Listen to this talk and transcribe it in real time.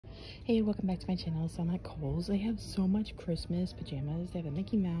Hey, welcome back to my channel. So I'm at Kohl's. They have so much Christmas pajamas. They have a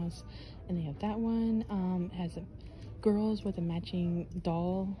Mickey Mouse and they have that one. It has a girls with a matching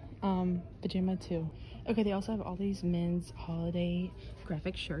doll pajama too. Okay, they also have all these men's holiday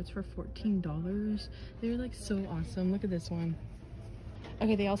graphic shirts for $14. They're like so awesome. Look at this one.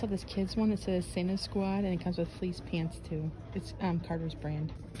 Okay, they also have this kids one that says Santa Squad and it comes with fleece pants too. It's Carter's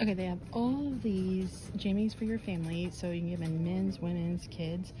brand. Okay, they have all of these jammies for your family, so you can get them in men's, women's,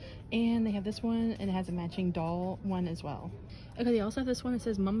 kids. And they have this one and it has a matching doll one as well. Okay, they also have this one that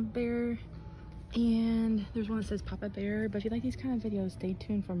says Mama Bear and there's one that says Papa Bear. But if you like these kind of videos, stay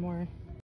tuned for more.